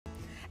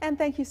And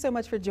thank you so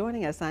much for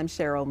joining us. I'm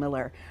Cheryl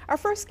Miller. Our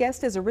first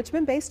guest is a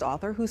Richmond-based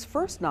author whose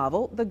first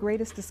novel, The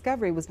Greatest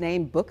Discovery, was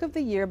named Book of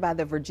the Year by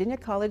the Virginia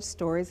College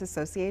Stories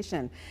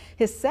Association.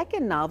 His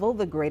second novel,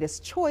 The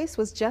Greatest Choice,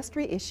 was just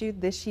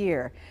reissued this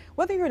year.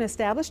 Whether you're an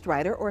established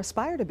writer or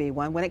aspire to be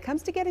one, when it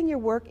comes to getting your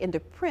work into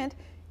print,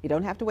 you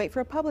don't have to wait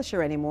for a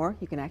publisher anymore.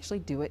 You can actually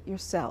do it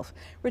yourself.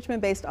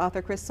 Richmond-based author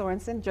Chris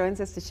Sorensen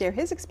joins us to share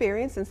his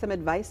experience and some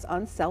advice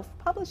on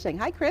self-publishing.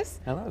 Hi,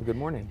 Chris. Hello, good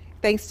morning.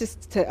 Thanks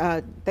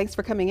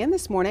for coming in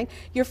this morning.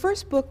 Your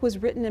first book was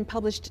written and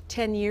published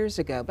 10 years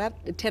ago, about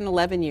 10,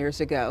 11 years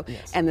ago.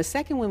 Yes. And the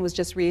second one was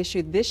just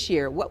reissued this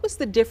year. What was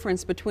the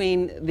difference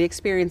between the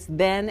experience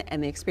then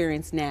and the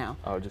experience now?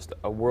 Oh, just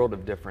a world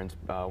of difference.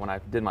 When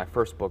I did my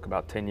first book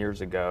about 10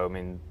 years ago, I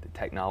mean, the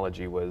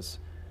technology was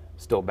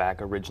still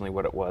back originally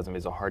what it was. I mean,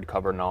 it was a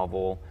hardcover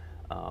novel.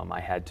 I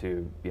had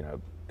to,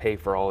 pay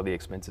for all of the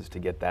expenses to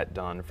get that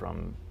done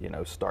from,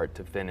 start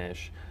to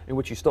finish,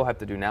 which you still have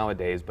to do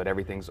nowadays, but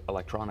everything's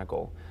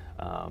electronical.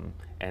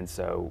 And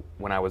so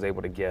when I was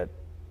able to get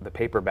the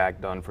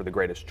paperback done for The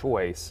Greatest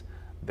Choice,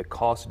 the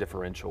cost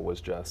differential was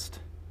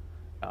just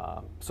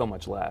so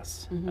much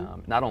less.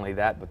 Mm-hmm. Not only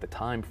that, but the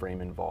time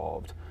frame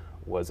involved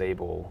was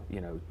able,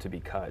 to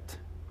be cut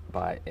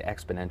by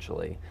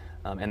exponentially.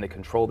 And the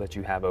control that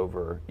you have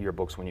over your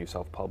books when you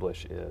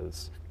self-publish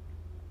is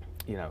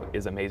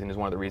amazing. Is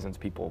one of the reasons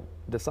people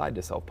decide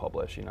to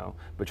self-publish.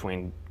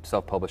 Between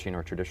self-publishing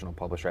or traditional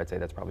publisher, I'd say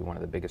that's probably one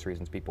of the biggest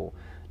reasons people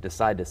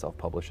decide to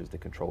self-publish is the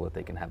control that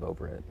they can have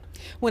over it.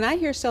 When I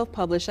hear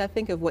self-publish, I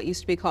think of what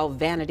used to be called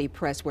vanity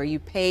press, where you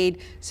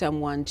paid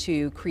someone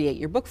to create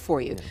your book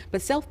for you. Yeah.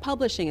 But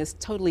self-publishing is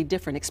totally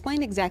different.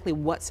 Explain exactly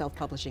what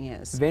self-publishing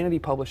is. Vanity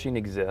publishing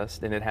exists,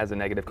 and it has a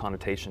negative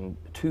connotation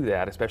to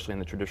that, especially in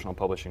the traditional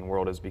publishing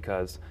world, is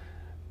because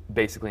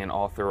basically an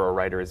author or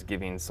writer is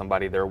giving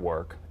somebody their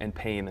work and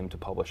paying them to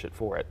publish it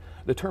for it.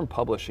 The term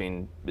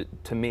publishing,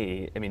 to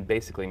me,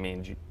 basically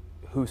means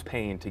who's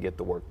paying to get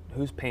the work,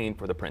 who's paying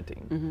for the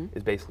printing, mm-hmm.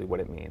 is basically what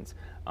it means.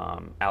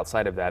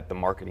 Outside of that, the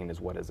marketing is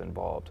what is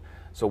involved.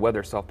 So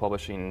whether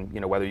self-publishing,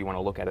 whether you want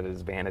to look at it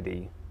as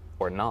vanity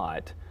or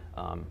not,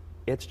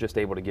 it's just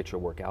able to get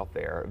your work out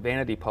there.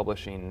 Vanity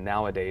publishing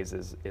nowadays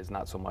is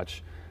not so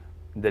much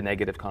the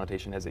negative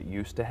connotation as it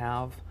used to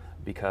have,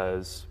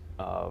 because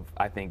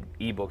I think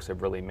ebooks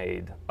have really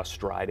made a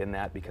stride in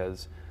that,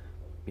 because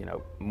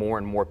more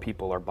and more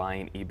people are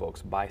buying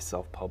ebooks by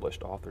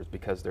self-published authors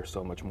because they're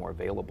so much more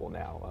available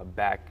now.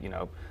 Back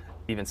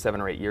even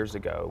 7 or 8 years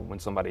ago, when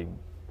somebody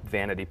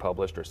vanity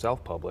published or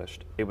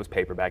self-published, it was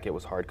paperback, it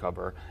was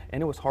hardcover,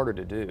 and it was harder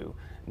to do.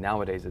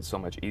 Nowadays it's so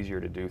much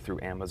easier to do through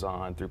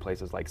Amazon, through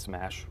places like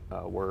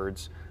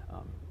Smashwords.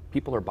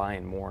 People are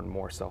buying more and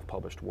more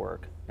self-published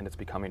work, and it's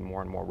becoming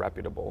more and more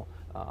reputable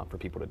for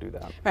people to do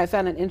that. I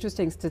found an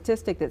interesting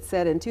statistic that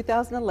said in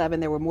 2011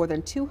 there were more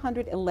than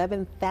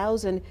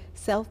 211,000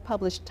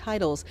 self-published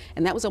titles,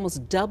 and that was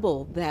almost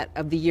double that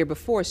of the year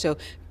before. So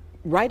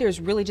writers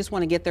really just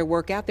want to get their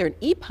work out there, and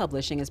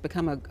e-publishing has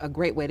become a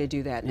great way to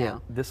do that now. Yeah.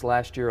 This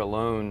last year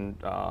alone,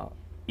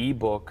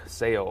 ebook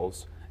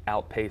sales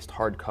outpaced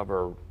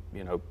hardcover,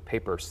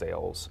 paper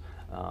sales.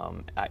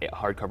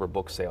 Hardcover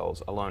book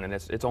sales alone, and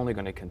it's only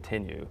going to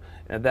continue.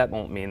 And that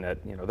won't mean that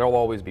there'll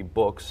always be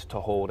books to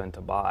hold and to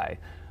buy,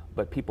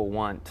 but people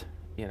want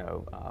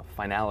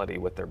finality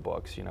with their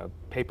books.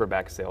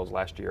 Paperback sales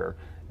last year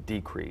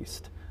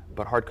decreased,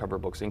 but hardcover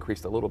books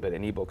increased a little bit,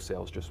 and ebook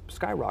sales just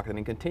skyrocketed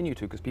and continue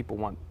to, because people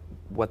want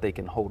what they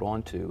can hold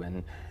on to,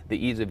 and the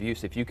ease of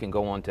use. If you can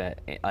go on to,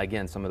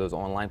 again, some of those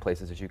online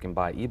places that you can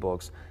buy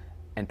ebooks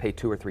and pay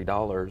 $2 or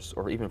 $3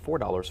 or even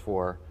 $4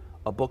 for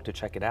a book to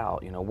check it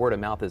out. Word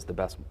of mouth is the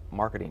best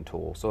marketing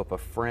tool. So if a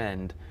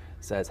friend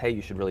says, hey, you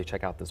should really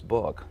check out this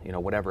book,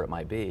 whatever it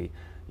might be,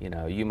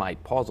 you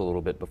might pause a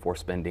little bit before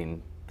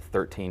spending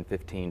 $13,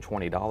 $15,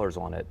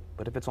 $20 on it.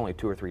 But if it's only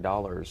 $2 or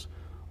 $3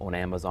 on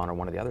Amazon or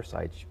one of the other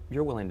sites,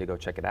 you're willing to go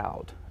check it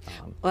out.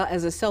 Well,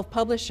 as a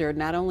self-publisher,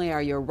 not only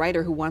are you a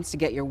writer who wants to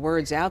get your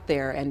words out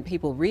there and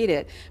people read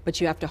it,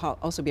 but you have to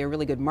also be a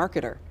really good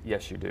marketer.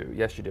 Yes, you do.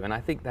 Yes, you do. And I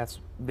think that's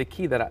the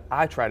key that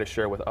I try to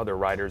share with other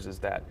writers, is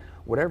that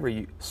whatever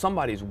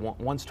somebody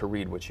wants to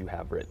read what you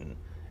have written.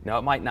 Now,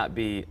 it might not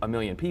be a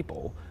million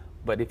people,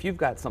 but if you've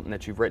got something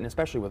that you've written,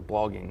 especially with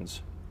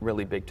blogging's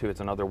really big too, it's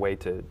another way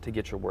to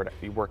get your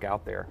work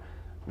out there.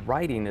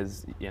 Writing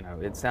is,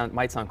 it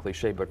might sound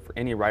cliche, but for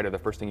any writer, the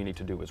first thing you need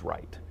to do is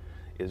write,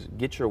 is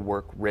get your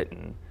work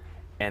written,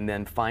 and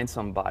then find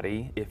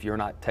somebody, if you're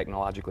not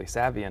technologically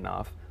savvy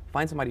enough,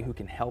 find somebody who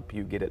can help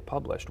you get it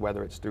published,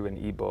 whether it's through an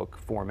ebook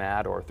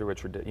format or through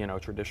a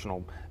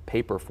traditional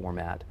paper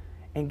format,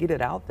 and get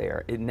it out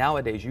there.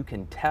 Nowadays, you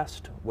can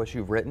test what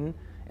you've written,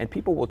 and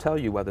people will tell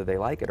you whether they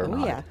like it or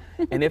not. Yeah.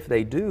 And if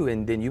they do,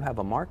 and then you have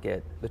a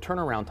market, the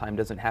turnaround time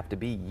doesn't have to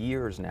be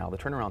years now. The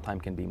turnaround time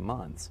can be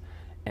months,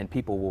 and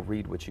people will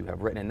read what you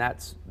have written, and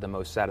that's the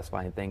most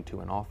satisfying thing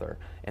to an author.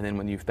 And then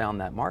when you've found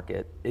that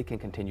market, it can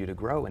continue to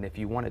grow. And if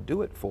you want to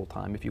do it full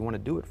time, if you want to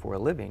do it for a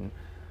living,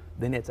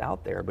 then it's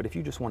out there. But if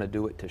you just want to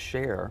do it to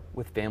share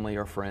with family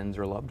or friends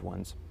or loved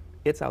ones,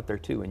 it's out there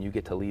too, and you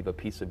get to leave a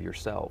piece of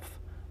yourself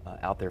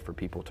out there for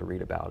people to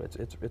read about.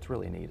 It's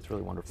really neat. It's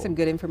really wonderful. Some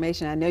good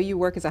information. I know you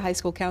work as a high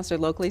school counselor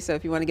locally, so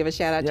if you want to give a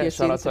shout out to your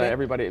students. Shout out to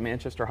everybody at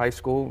Manchester High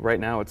School. Right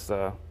now it's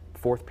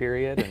fourth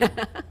period,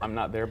 and I'm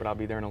not there, but I'll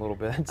be there in a little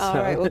bit. All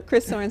right. Well,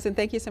 Chris Sorensen,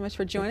 thank you so much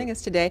for joining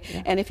us today.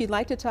 Yeah. And if you'd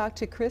like to talk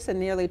to Chris and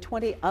nearly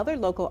 20 other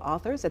local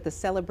authors at the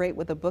Celebrate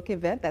with a Book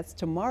event, that's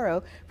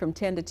tomorrow from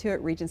 10 to 2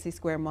 at Regency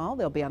Square Mall.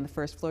 They'll be on the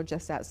first floor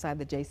just outside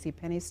the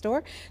JCPenney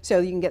store. So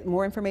you can get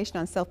more information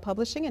on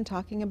self-publishing and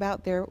talking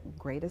about their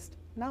greatest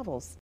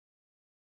novels.